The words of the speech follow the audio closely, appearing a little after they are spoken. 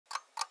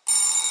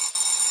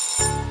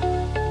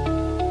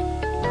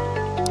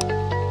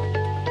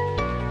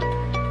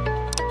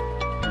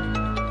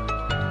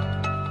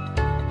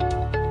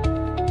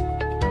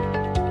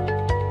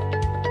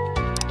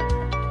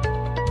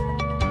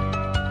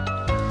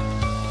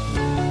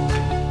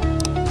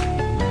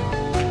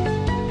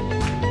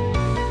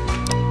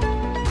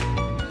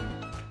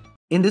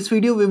In this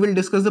video, we will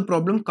discuss the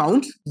problem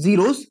counts,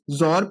 zeros,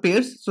 XOR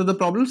pairs. So the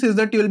problem says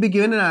that you will be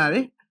given an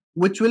array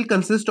which will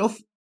consist of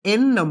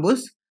n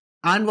numbers,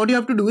 and what you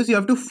have to do is you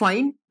have to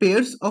find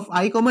pairs of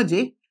I comma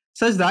j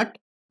such that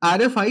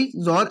array of I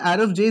XOR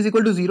array of j is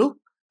equal to 0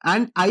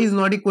 and I is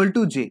not equal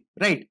to j,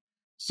 right?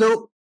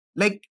 So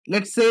like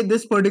let's say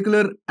this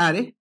particular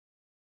array.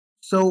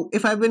 So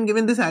if I've been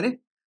given this array,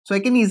 so I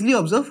can easily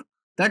observe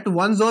that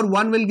 1 XOR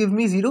 1 will give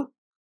me 0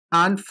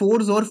 and 4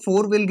 XOR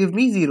 4 will give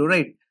me 0,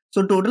 right?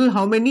 So total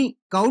how many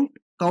count?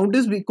 Count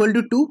is equal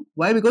to 2.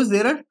 Why? Because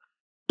there are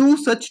two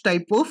such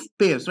type of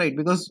pairs, right?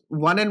 Because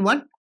 1 and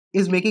 1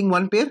 is making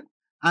one pair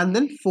and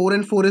then 4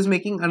 and 4 is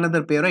making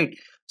another pair, right?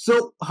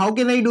 So how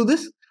can I do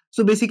this?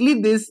 So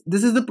basically this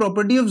is the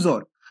property of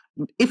XOR.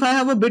 If I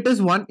have a bit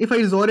as 1, if I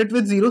XOR it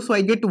with 0, so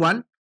I get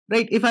 1,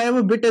 right? If I have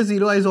a bit as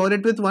 0, I XOR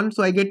it with 1,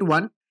 so I get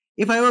 1.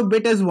 If I have a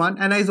bit as 1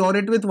 and I XOR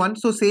it with 1,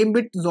 so same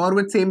bit XOR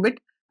with same bit,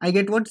 I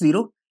get what?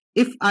 0.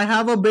 If I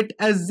have a bit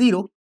as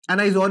 0 and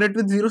I XOR it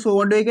with 0, so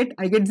what do I get?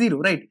 I get 0,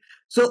 right?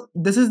 So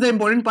this is the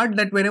important part,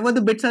 that whenever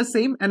the bits are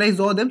same and I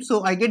XOR them,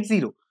 so I get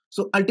 0.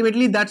 So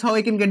ultimately that's how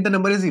I can get the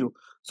number as 0.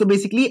 So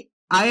basically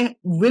I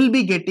will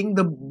be getting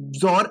the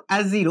XOR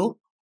as 0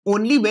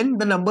 only when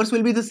the numbers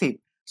will be the same.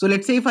 So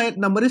let's say if my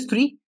number is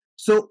 3,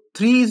 so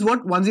 3 is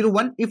what?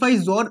 101. If I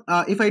XOR,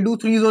 if I do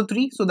 3 XOR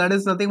 3, so that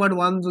is nothing but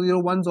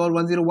 101 XOR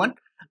 101, and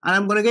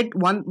I'm gonna get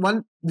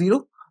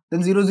 110.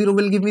 Then 00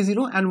 will give me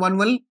 0 and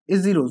 11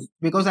 is zeros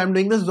because I'm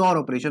doing the XOR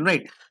operation,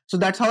 right? So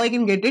that's how I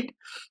can get it.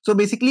 So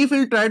basically if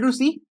we'll try to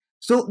see,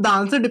 so the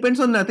answer depends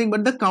on nothing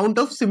but the count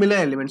of similar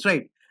elements,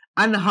 right?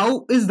 And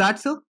how is that,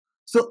 sir?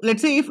 So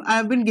let's say if I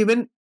have been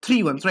given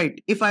 3 ones, right?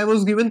 If I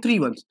was given 3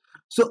 ones,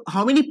 so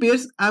how many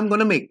pairs I'm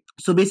gonna make?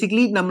 So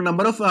basically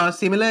number of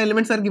similar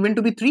elements are given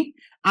to be 3,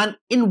 and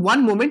in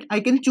one moment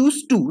I can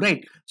choose 2,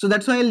 right? So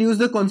that's why I'll use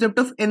the concept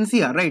of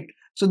NCR, right?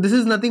 So this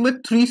is nothing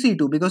but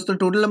 3C2 because the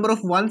total number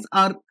of ones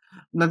are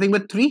nothing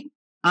but 3,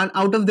 and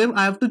out of them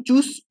I have to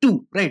choose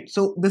 2, right?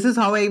 So this is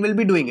how I will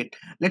be doing it.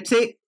 Let's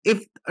say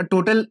if a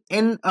total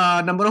n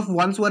number of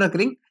ones were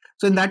occurring,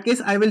 so in that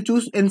case I will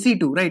choose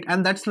NC2, right?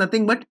 And that's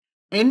nothing but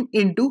n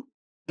into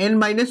n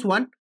minus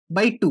 1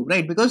 by 2,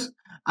 right? Because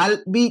I'll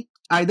be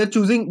either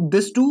choosing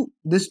this 2,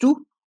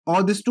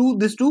 or this 2,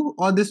 this 2,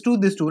 or this 2,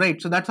 this 2,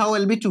 right? So that's how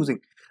I'll be choosing.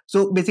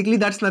 So basically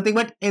that's nothing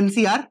but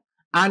NCR,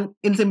 and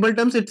in simple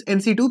terms it's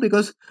NC2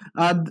 because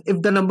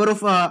if the number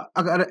of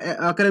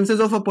occurrences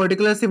of a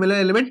particular similar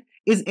element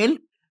is n,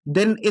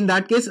 then in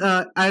that case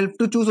I have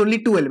to choose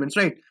only 2 elements,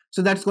 right?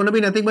 So that's going to be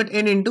nothing but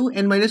n into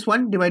n minus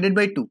 1 divided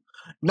by 2.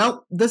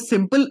 Now the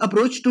simple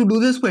approach to do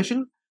this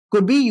question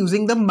could be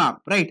using the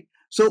map, right?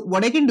 So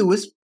what I can do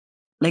is,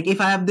 like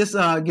if I have this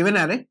given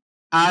array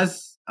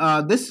as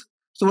this,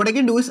 so what I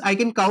can do is I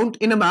can count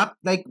in a map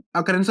like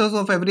occurrences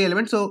of every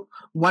element. So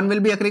 1 will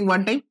be occurring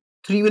one time,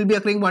 3 will be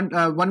occurring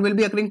 1 will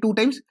be occurring 2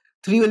 times,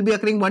 3 will be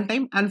occurring 1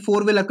 time, and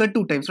 4 will occur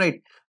 2 times, right?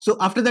 So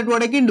after that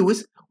what I can do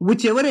is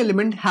whichever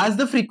element has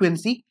the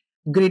frequency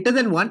greater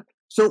than 1,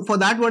 so for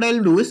that what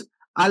I'll do is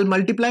I'll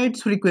multiply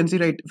its frequency,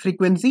 right?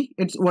 Frequency,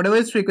 it's whatever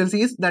its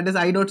frequency is, that is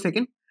I dot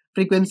second.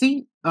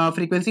 Frequency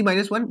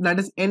minus 1, that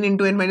is n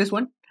into n minus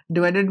 1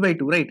 divided by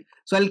 2, right?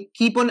 So I'll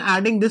keep on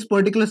adding this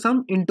particular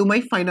sum into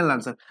my final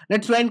answer.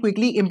 Let's try and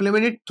quickly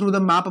implement it through the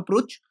map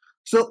approach.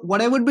 So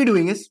what I would be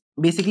doing is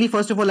basically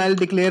first of all I'll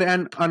declare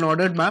an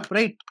unordered map,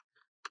 right?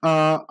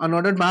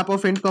 Unordered map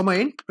of int comma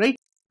int, right?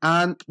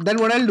 And then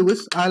what I'll do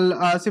is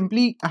I'll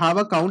simply have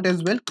a count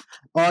as well,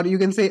 or you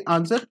can say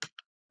answer,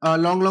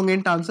 long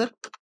int answer,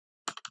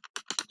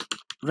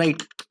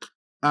 right?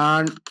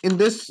 And in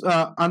this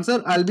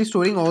answer I'll be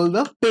storing all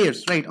the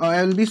pairs, right? Or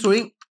I will be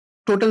storing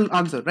total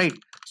answer, right?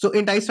 So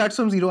int I starts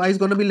from 0, I is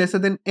going to be lesser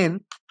than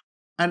n,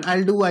 and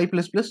I'll do I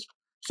plus plus.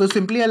 So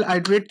simply I'll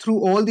iterate through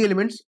all the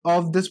elements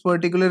of this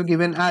particular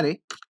given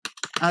array,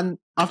 and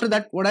after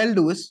that what I'll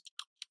do is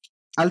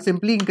I'll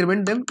simply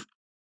increment them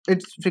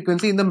its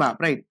frequency in the map,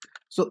 right?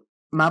 So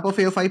map of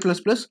a of I plus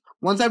plus.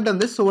 Once I've done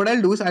this, so what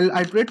I'll do is I'll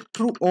iterate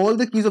through all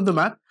the keys of the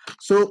map.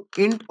 So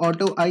int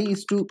auto I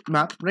is to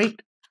map, right?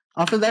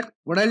 After that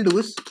what I'll do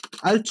is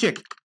I'll check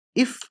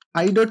if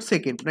I dot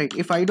second, right?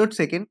 If I dot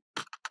second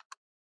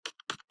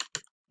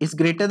is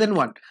greater than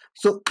 1.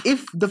 So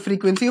if the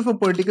frequency of a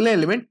particular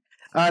element,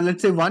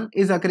 let's say 1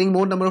 is occurring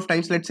more number of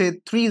times, let's say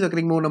 3 is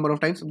occurring more number of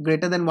times,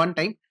 greater than 1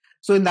 time,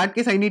 so in that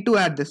case I need to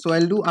add this. So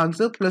I'll do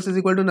answer plus is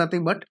equal to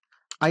nothing but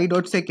I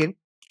dot second,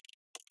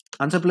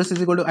 answer plus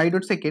is equal to I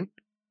dot second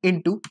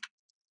into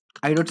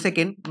I dot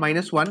second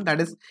minus 1,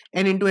 that is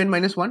n into n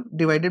minus 1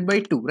 divided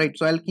by 2, right?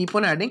 So I'll keep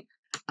on adding,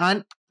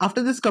 and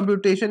after this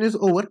computation is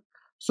over,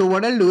 so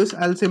what I'll do is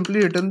I'll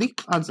simply return the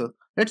answer.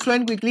 Let's try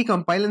and quickly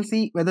compile and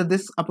see whether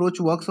this approach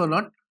works or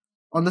not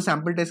on the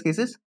sample test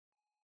cases.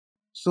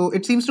 So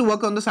it seems to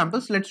work on the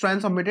samples. Let's try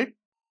and submit it.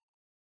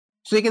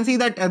 So you can see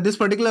that this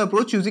particular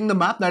approach using the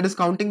map, that is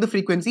counting the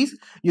frequencies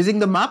using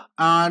the map,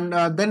 and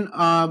then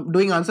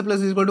doing answer plus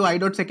is equal to I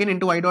dot second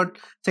into I dot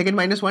second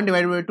minus 1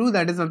 divided by 2,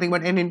 that is nothing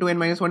but n into n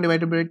minus 1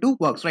 divided by 2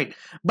 works, right?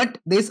 But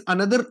there's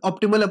another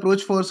optimal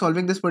approach for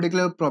solving this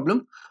particular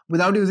problem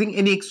without using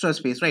any extra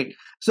space, right?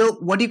 So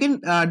what you can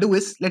do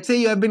is, let's say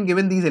you have been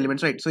given these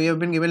elements, right? So you have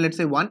been given, let's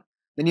say 1,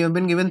 then you have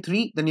been given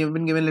 3, then you have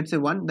been given, let's say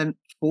 1, then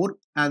 4,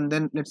 and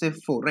then let's say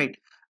 4, right?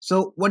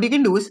 So what you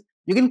can do is,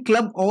 you can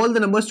club all the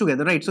numbers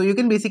together, right? So you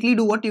can basically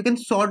do what? You can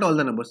sort all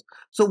the numbers.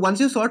 So once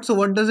you sort, so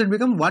what does it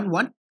become? 1,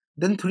 1,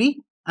 then 3,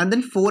 and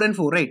then 4 and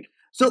 4, right?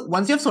 So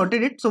once you have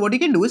sorted it, so what you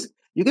can do is,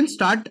 you can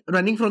start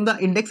running from the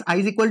index I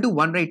is equal to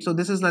 1, right? So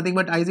this is nothing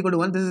but I is equal to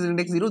 1, this is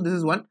index 0, this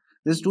is 1,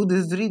 this is 2,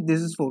 this is 3, this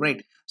is 4,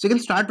 right? So you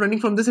can start running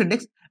from this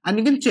index, and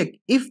you can check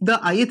if the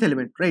ith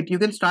element, right? You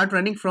can start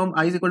running from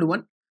I is equal to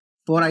 1,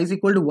 for I is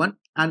equal to 1,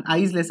 and I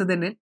is lesser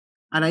than n,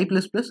 and I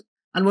plus plus.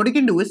 And what you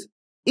can do is,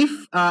 if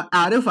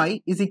array of I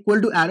is equal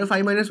to array of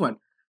I minus 1,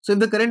 so if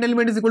the current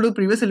element is equal to the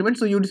previous element,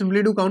 so you would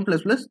simply do count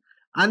plus plus,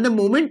 and the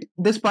moment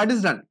this part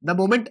is done, the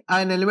moment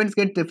an elements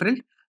get different,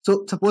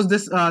 so suppose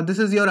this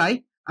is your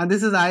I and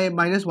this is I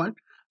minus 1,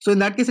 so in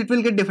that case it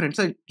will get different,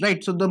 so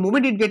right, so the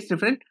moment it gets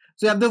different,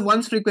 so you have the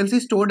one's frequency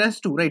stored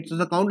as 2, right? So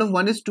the count of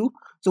 1 is 2,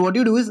 so what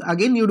you do is,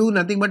 again you do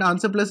nothing but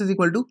answer plus is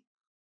equal to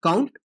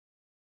count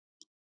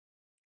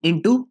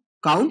into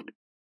count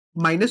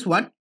minus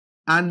 1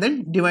 and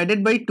then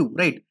divided by 2,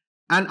 right?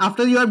 And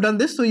after you have done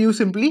this, so you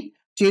simply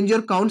change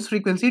your count's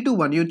frequency to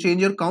 1. You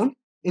change your count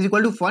is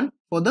equal to 1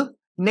 for the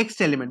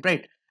next element,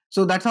 right?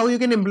 So that's how you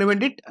can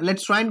implement it.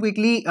 Let's try and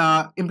quickly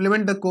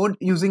implement the code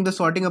using the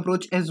sorting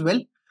approach as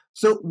well.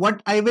 So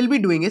what I will be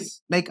doing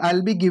is, like,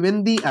 I'll be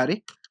given the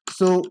array.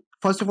 So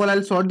first of all,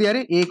 I'll sort the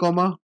array a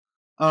comma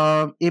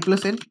a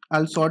plus n.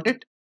 I'll sort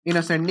it in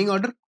ascending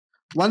order.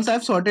 Once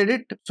I've sorted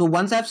it, so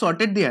once I've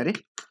sorted the array,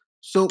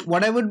 so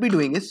what I would be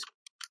doing is,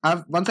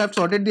 once I've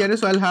sorted the array,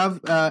 so I'll have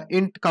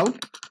int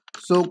count.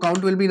 So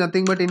count will be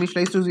nothing but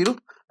initialized to 0,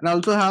 and I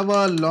also have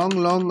a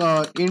long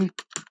int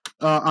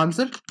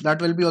answer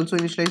that will be also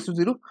initialized to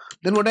 0.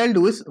 Then what I'll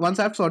do is, once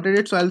I've sorted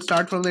it, so I'll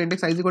start from the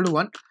index I is equal to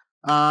 1,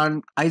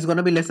 and I is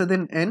gonna be lesser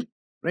than n,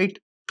 right?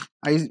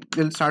 I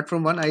will start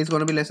from 1, I is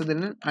gonna be lesser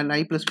than n, and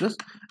I plus plus.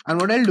 And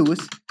what I'll do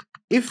is,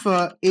 if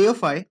a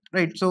of I,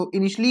 right? So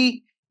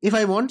initially, if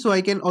I want, so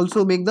I can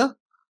also make the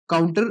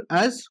counter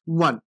as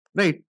 1,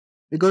 right?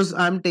 Because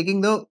I'm taking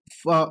the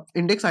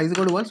index I is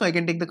equal to 1, so I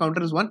can take the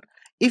counter as 1.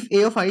 If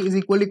a of I is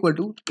equal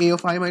to a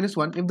of I minus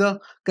 1, if the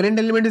current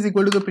element is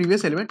equal to the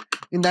previous element,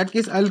 in that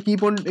case I'll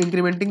keep on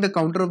incrementing the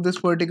counter of this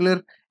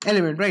particular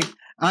element, right?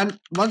 And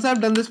once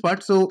I've done this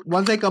part, so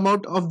once I come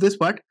out of this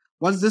part,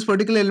 once this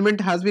particular element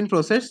has been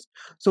processed,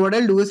 so what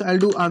I'll do is, I'll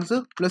do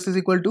answer plus is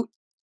equal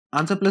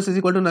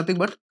to nothing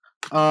but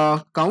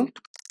count,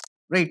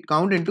 right?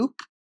 Count into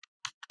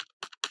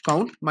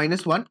count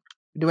minus 1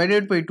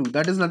 divided by 2,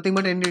 that is nothing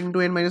but n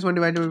into n minus 1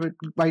 divided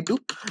by 2.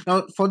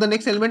 Now for the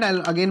next element, I'll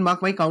again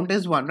mark my count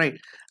as 1, right?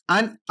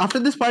 And after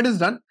this part is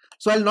done,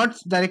 so I'll not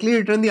directly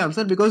return the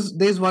answer, because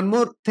there's one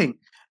more thing.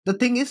 The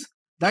thing is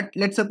that,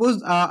 let's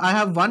suppose I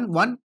have 1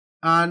 1,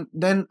 and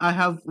then I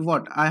have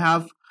what? I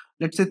have,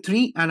 let's say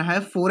 3, and I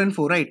have 4 and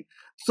 4, right?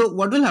 So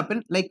what will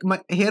happen, like,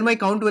 here my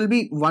count will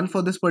be 1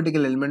 for this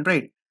particular element,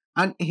 right?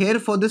 And here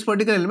for this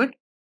particular element,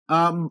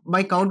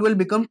 my count will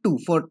become 2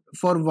 for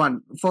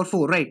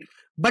 4, right?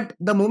 But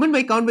the moment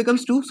my count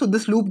becomes 2, so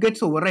this loop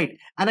gets over, right?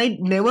 And I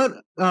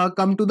never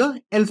come to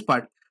the else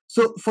part.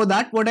 So for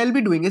that, what I'll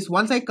be doing is,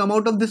 once I come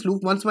out of this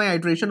loop, once my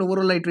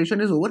overall iteration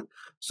is over,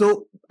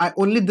 so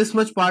only this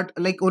much part,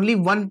 like only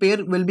one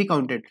pair will be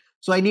counted.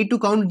 So I need to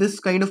count this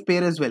kind of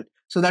pair as well.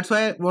 So that's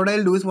why what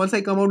I'll do is, once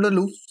I come out of the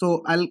loop,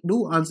 so I'll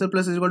do answer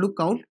plus is equal to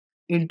count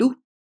into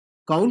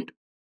count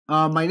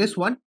minus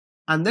 1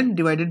 and then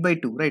divided by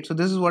 2, right? So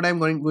this is what I'm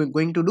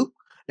going to do.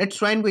 Let's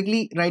try and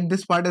quickly write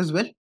this part as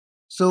well.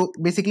 So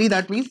basically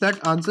that means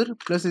that answer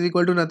plus is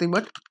equal to nothing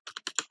but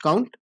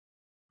count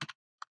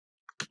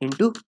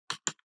into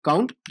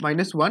count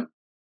minus 1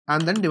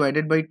 and then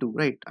divided by 2,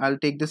 right? I'll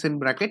take this in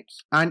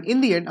brackets, and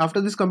in the end,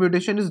 after this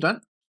computation is done,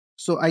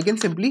 so I can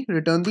simply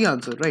return the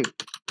answer, right?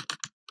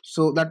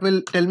 So that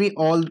will tell me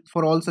all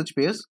for all such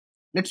pairs.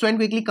 Let's try and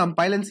quickly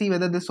compile and see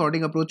whether this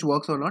sorting approach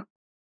works or not.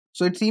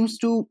 So it seems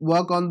to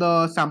work on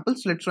the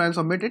samples. Let's try and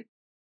submit it.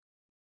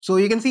 So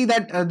you can see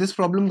that this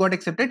problem got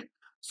accepted.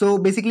 So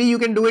basically you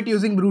can do it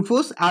using brute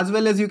force, as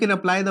well as you can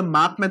apply the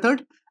map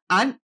method.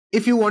 And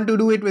if you want to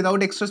do it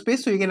without extra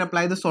space, so you can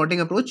apply the sorting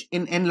approach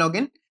in n log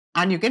n,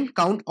 and you can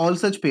count all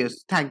such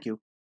pairs. Thank you.